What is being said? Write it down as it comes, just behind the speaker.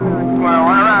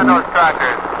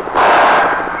contractors.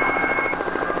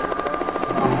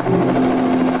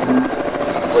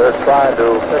 We're trying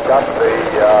to pick up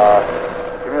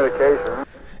the communication.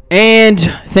 And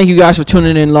thank you guys for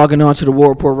tuning in, logging on to the War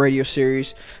Report radio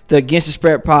series. The Against the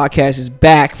Spread podcast is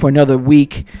back for another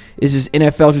week. This is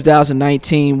NFL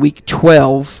 2019, week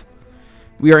 12.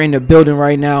 We are in the building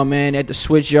right now, man, at the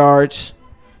Switch Yards,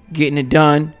 getting it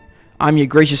done. I'm your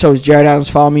gracious host, Jared Adams.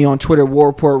 Follow me on Twitter, War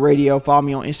Report Radio. Follow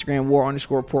me on Instagram,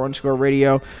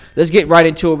 War_Report_Radio. Let's get right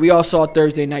into it. We all saw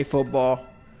Thursday Night Football.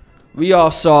 We all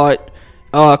saw it.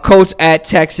 Colts at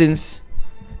Texans.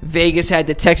 Vegas had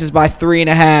the Texans by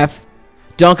 3.5.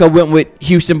 Dunkel went with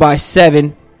Houston by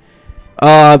 7.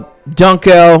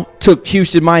 Dunkel took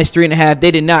Houston minus 3.5. They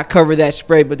did not cover that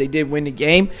spread, but they did win the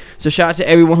game. So shout out to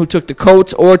everyone who took the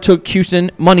Colts or took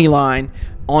Houston money line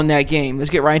on that game. Let's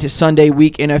get right into Sunday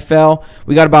week NFL.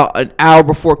 We got about an hour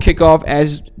before kickoff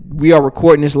as we are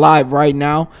recording this live right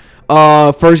now.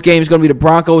 First game is going to be the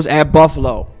Broncos at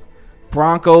Buffalo.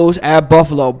 Broncos at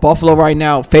Buffalo. Buffalo right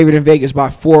now favored in Vegas by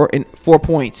 4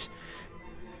 points.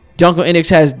 Dunkel Index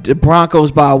has the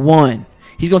Broncos by 1.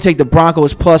 He's going to take the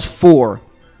Broncos plus 4.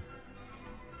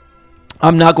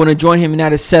 I'm not going to join him in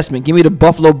that assessment. Give me the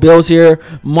Buffalo Bills here.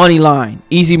 Money line.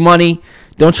 Easy money.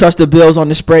 Don't trust the Bills on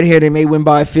the spread here. They may win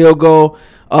by a field goal.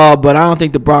 But I don't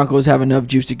think the Broncos have enough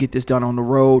juice to get this done on the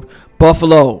road.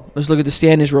 Buffalo. Let's look at the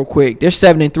standings real quick. They're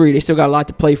 7-3. They still got a lot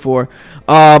to play for.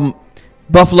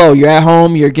 Buffalo, you're at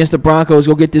home. You're against the Broncos.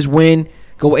 Go get this win.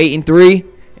 Go 8-3.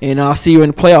 And I'll see you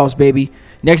in the playoffs, baby.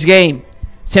 Next game.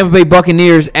 Tampa Bay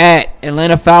Buccaneers at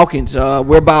Atlanta Falcons.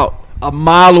 We're about a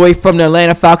mile away from the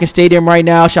Atlanta Falcons Stadium right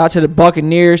now. Shout out to the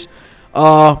Buccaneers.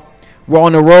 We're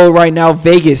on the road right now.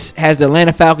 Vegas has the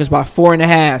Atlanta Falcons by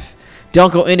 4.5.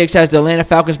 Dunkel Index has the Atlanta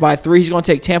Falcons by 3. He's going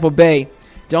to take Tampa Bay.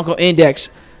 Dunkel Index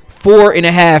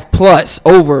 4.5 plus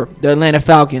over the Atlanta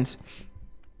Falcons.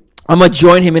 I'm going to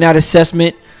join him in that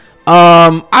assessment.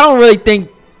 I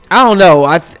don't know.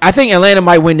 I think Atlanta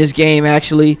might win this game,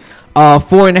 actually.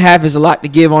 4.5 is a lot to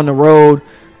give on the road.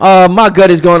 My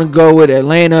gut is going to go with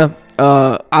Atlanta.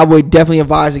 I would definitely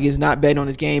advise against not betting on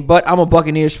this game, but I'm a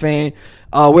Buccaneers fan.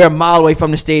 We're a mile away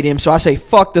from the stadium, so I say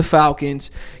fuck the Falcons.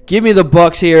 Give me the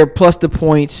Bucs here plus the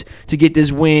points to get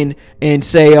this win and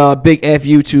say big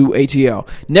FU to ATL.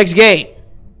 Next game,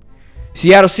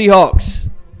 Seattle Seahawks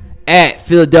at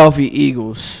Philadelphia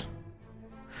Eagles.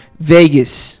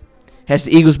 Vegas has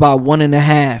the Eagles by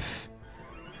 1.5.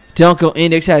 Dunkel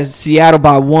Index has Seattle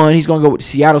by 1. He's going to go with the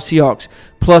Seattle Seahawks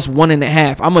plus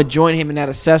 1.5. I'm going to join him in that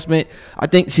assessment. I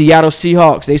think Seattle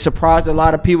Seahawks, they surprised a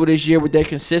lot of people this year with their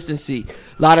consistency.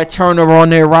 A lot of turnover on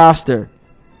their roster.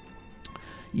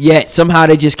 Yet, somehow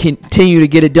they just continue to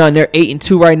get it done. They're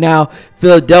 8-2 right now.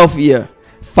 Philadelphia,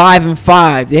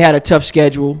 5-5. They had a tough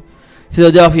schedule.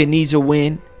 Philadelphia needs a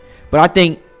win. But I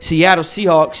think Seattle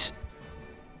Seahawks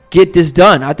get this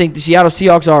done. I think the Seattle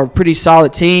Seahawks are a pretty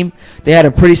solid team. They had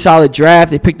a pretty solid draft.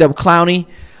 They picked up Clowney.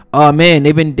 Man,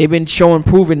 they've been showing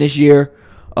proven this year,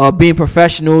 being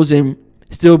professionals and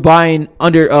still buying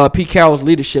under Pete Carroll's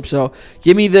leadership. So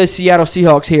give me the Seattle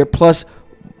Seahawks here plus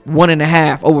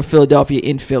 1.5 over Philadelphia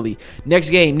in Philly. Next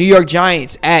game, New York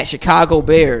Giants at Chicago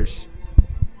Bears.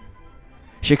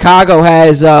 Chicago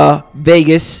has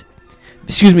Vegas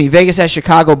has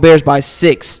Chicago Bears by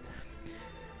 6.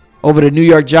 Over the New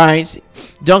York Giants.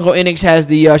 Dunkel Index has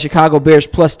the Chicago Bears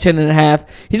plus 10.5.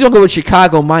 He's going to go with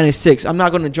Chicago minus 6. I'm not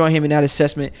going to join him in that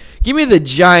assessment. Give me the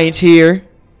Giants here.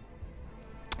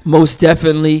 Most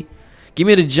definitely. Give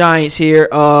me the Giants here.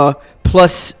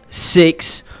 Plus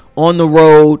 6 on the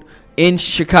road in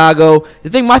Chicago.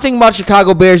 My thing about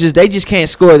Chicago Bears is they just can't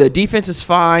score. Their defense is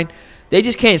fine. They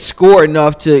just can't score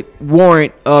enough to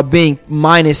warrant being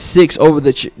minus 6 over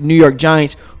the New York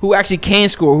Giants, who actually can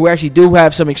score, who actually do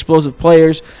have some explosive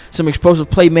players, some explosive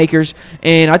playmakers.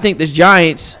 And I think the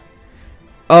Giants,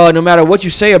 no matter what you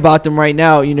say about them right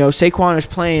now, Saquon is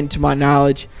playing, to my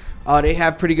knowledge. They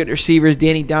have pretty good receivers.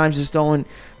 Danny Dimes is throwing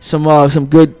some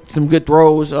good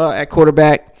throws at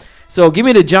quarterback. So give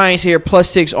me the Giants here, plus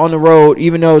 6 on the road.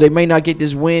 Even though they may not get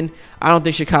this win, I don't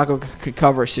think Chicago could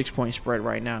cover a 6-point spread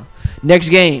right now. Next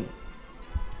game,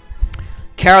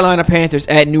 Carolina Panthers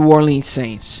at New Orleans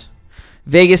Saints.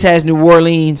 Vegas has New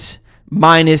Orleans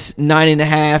minus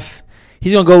 9.5.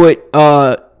 He's going to go with,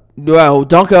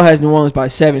 Dunkel has New Orleans by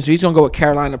 7, so he's going to go with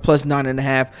Carolina plus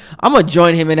 9.5. I'm going to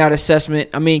join him in that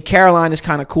assessment. I mean, Carolina's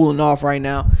kind of cooling off right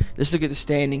now. Let's look at the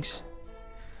standings.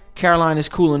 Carolina's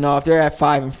cooling off. They're at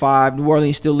 5-5. New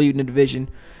Orleans still leading the division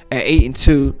at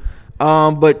 8-2.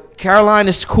 But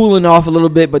Carolina's cooling off a little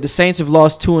bit, but the Saints have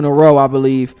lost 2 in a row, I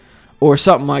believe. or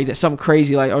something like that, something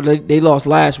crazy like, or they lost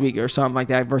last week or something like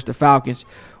that versus the Falcons.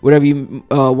 Whatever you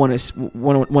want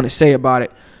to say about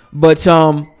it, but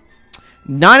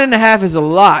 9.5 is a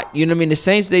lot. You know what I mean? The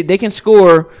Saints they can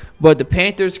score, but the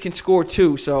Panthers can score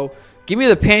too. So give me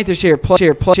the Panthers here. Plus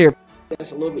here.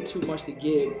 That's a little bit too much to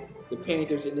give the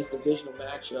Panthers in this divisional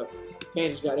matchup. The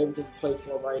Panthers got everything to play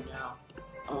for right now.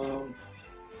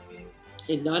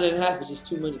 And 9.5 is just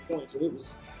too many points. If it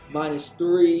was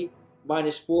 -3,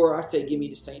 -4, I'd say give me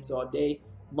the Saints all day.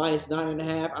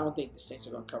 -9.5, I don't think the Saints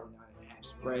are going to cover 9.5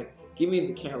 spread. Give me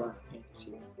the Carolina Panthers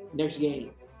here. Next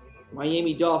game,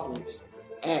 Miami Dolphins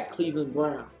at Cleveland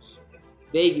Browns.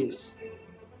 Vegas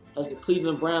has the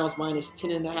Cleveland Browns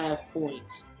 -10.5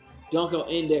 points. Dunkel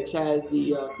Index has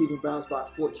the Cleveland Browns by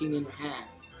 14.5.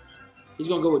 He's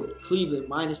going to go with Cleveland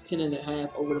 -10.5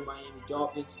 over the Miami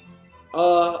Dolphins.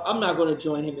 I'm not going to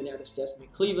join him in that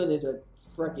assessment. Cleveland is a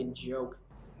freaking joke.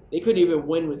 They couldn't even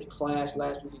win with class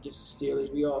last week against the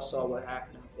Steelers. We all saw what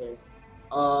happened out there.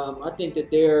 I think that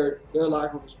their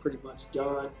locker room is pretty much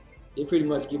done. They're pretty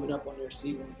much giving up on their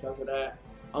season because of that.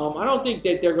 I don't think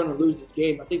that they're going to lose this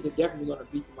game. I think they're definitely going to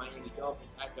beat the Miami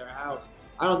Dolphins at their house.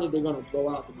 I don't think they're going to blow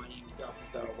out the Miami Dolphins,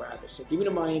 though, rather. So give me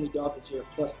the Miami Dolphins here,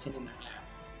 +10.5.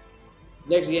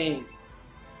 Next game,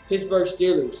 Pittsburgh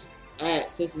Steelers at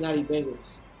Cincinnati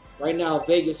Bengals. Right now,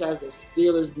 Vegas has the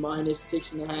Steelers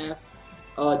 -6.5.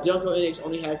 Dunkel Index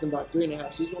only has them by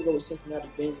 3.5. So he's going to go with Cincinnati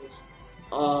Bengals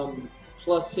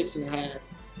 +6.5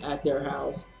 at their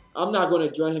house. I'm not going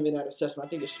to join him in that assessment. I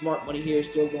think the smart money here is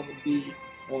still going to be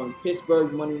on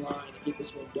Pittsburgh money line to get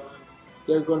this one done.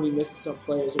 They're going to be missing some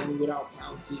players. They're going to be without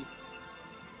Pouncey.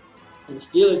 And the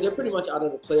Steelers, they're pretty much out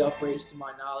of the playoff race to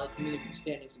my knowledge. Let me look at the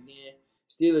standings again.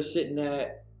 Steelers sitting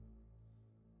at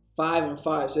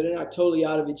 5-5, so they're not totally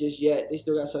out of it just yet. They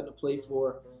still got something to play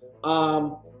for.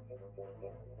 I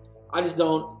just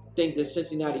don't think the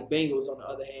Cincinnati Bengals, on the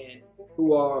other hand,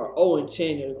 who are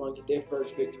 0-10, are going to get their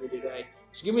first victory today.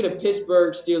 So give me the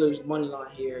Pittsburgh Steelers money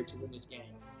line here to win this game.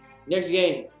 Next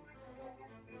game,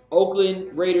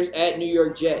 Oakland Raiders at New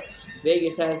York Jets.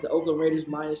 Vegas has the Oakland Raiders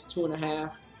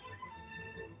 -2.5.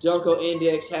 Dunkel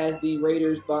Index has the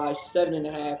Raiders by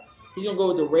 7.5. He's going to go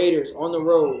with the Raiders on the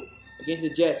road against the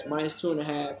Jets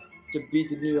 -2.5 to beat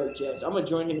the New York Jets. I'm going to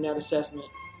join him in that assessment.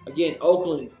 Again,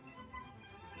 Oakland,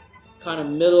 kind of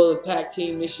middle of the pack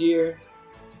team this year.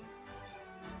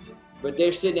 But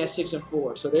they're sitting at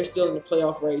 6-4, so they're still in the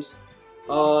playoff race.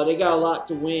 They got a lot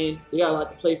to win. They got a lot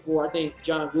to play for. I think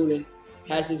John Gruden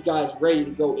has his guys ready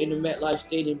to go into MetLife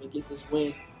Stadium and get this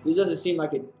win. This doesn't seem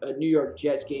like a New York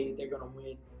Jets game that they're going to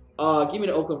win. Give me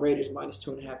the Oakland Raiders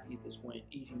 -2.5 to get this win.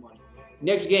 Easy money.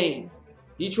 Next game,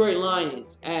 Detroit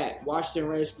Lions at Washington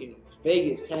Redskins.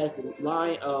 Vegas has the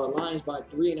Lions by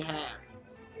 3.5.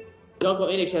 Dunkel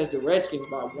Index has the Redskins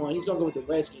by 1. He's going to go with the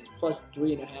Redskins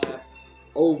 +3.5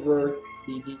 over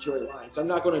the Detroit Lions. I'm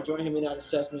not going to join him in that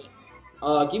assessment.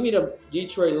 Give me the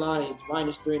Detroit Lions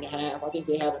 -3.5. I think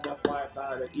they have enough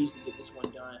firepower to easily get this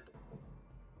one done.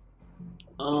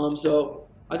 So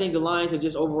I think the Lions are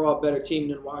just overall a better team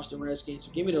than the Washington Redskins.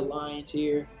 So give me the Lions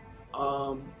here,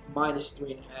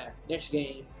 -3.5. Next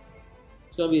game,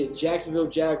 it's going to be the Jacksonville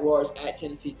Jaguars at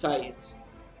Tennessee Titans.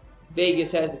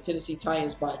 Vegas has the Tennessee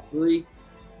Titans by 3.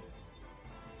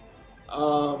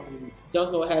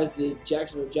 Dunkel has the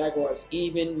Jacksonville Jaguars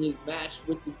evenly matched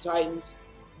with the Titans.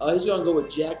 He's going to go with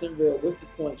Jacksonville with the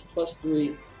points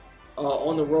 +3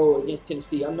 on the road against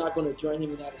Tennessee. I'm not going to join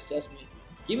him in that assessment.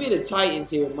 Give me the Titans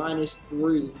here,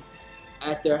 -3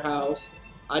 at their house.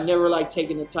 I never like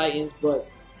taking the Titans, but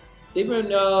they've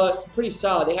been pretty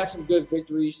solid. They have some good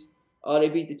victories. They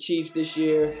beat the Chiefs this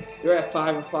year. They're at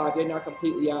 5-5. They're not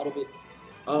completely out of it.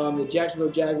 The Jacksonville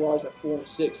Jaguars are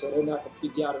 4-6, so they're not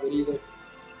completely out of it either.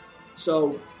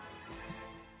 So,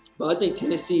 but I think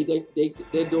Tennessee,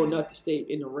 they're doing enough to stay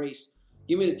in the race.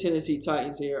 Give me the Tennessee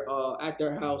Titans here at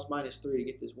their house -3 to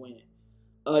get this win.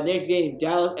 Next game,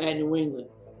 Dallas at New England.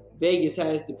 Vegas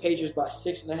has the Patriots by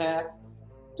 6.5.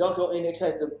 Dunkel Index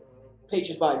has the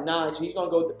Patriots by 9, so he's going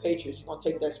to go with the Patriots. He's going to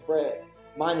take that spread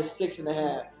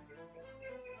 -6.5.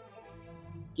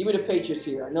 Give me the Patriots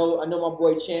here. I know my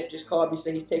boy Champ just called me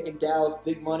saying he's taking Dallas,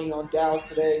 big money on Dallas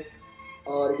today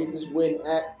to get this win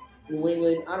at New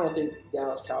England. I don't think the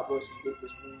Dallas Cowboys can get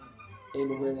this win in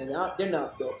New England. They're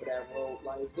not built for that road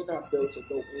life. They're not built to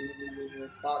go into New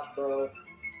England, Foxborough,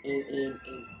 and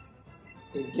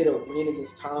get a win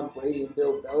against Tom Brady and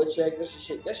Bill Belichick. That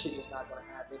shit just not going to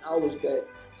happen. I always bet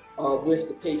with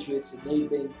the Patriots, and they've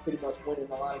been pretty much winning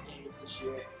a lot of games this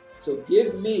year. So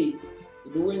give me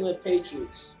the New England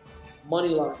Patriots money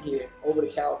line here over the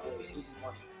Cowboys. Easy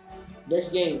money. Next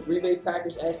game, Green Bay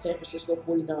Packers at San Francisco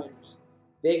 49ers.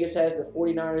 Vegas has the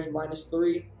 49ers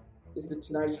 -3. This is the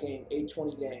tonight's game,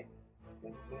 8:20 game.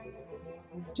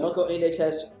 Junko Index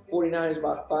has 49ers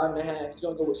by 5.5. He's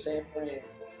going to go with San Fran,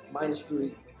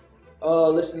 -3.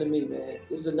 Listen to me, man.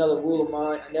 This is another rule of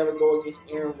mine. I never go against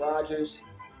Aaron Rodgers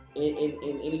in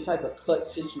any type of clutch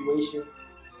situation.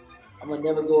 I'm going to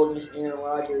never go against Aaron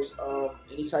Rodgers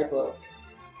any type of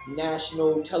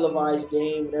national televised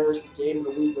game, whenever it's the game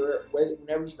of the week, or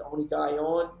whenever he's the only guy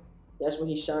on. That's when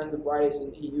he shines the brightest,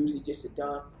 and he usually gets it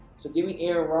done. So give me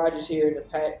Aaron Rodgers here in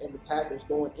the Packers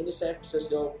going into San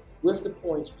Francisco with the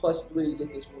points +3 to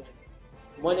get this win.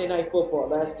 Monday Night Football,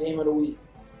 last game of the week.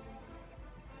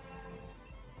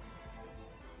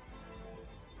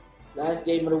 Last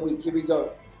game of the week. Here we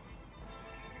go.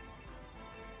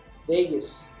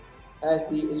 Vegas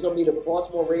it's going to be the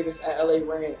Baltimore Ravens at LA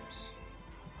Rams.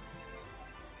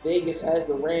 Vegas has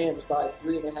the Rams by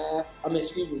 3.5.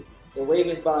 The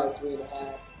Ravens by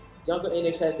 3.5. Jungle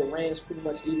Index has the Rams pretty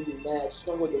much evenly matched. Just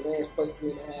going with the Rams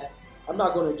 +3.5. I'm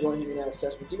not going to join him in that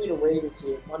assessment. Give me the Ravens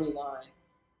here, money line,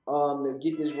 to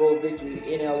get this road victory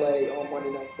in LA on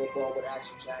Monday Night Football with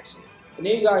Action Jackson. And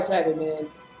there you guys have it, man.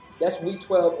 That's Week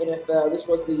 12 NFL. This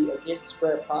was the Against the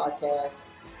Spread podcast.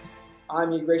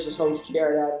 I'm your gracious host,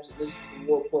 Jared Adams, and this is the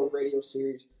War Report Radio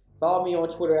series. Follow me on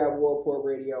Twitter at War Report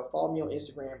Radio. Follow me on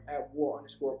Instagram at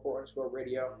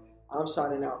War_Report_Radio. I'm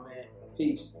signing out, man.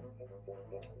 Peace.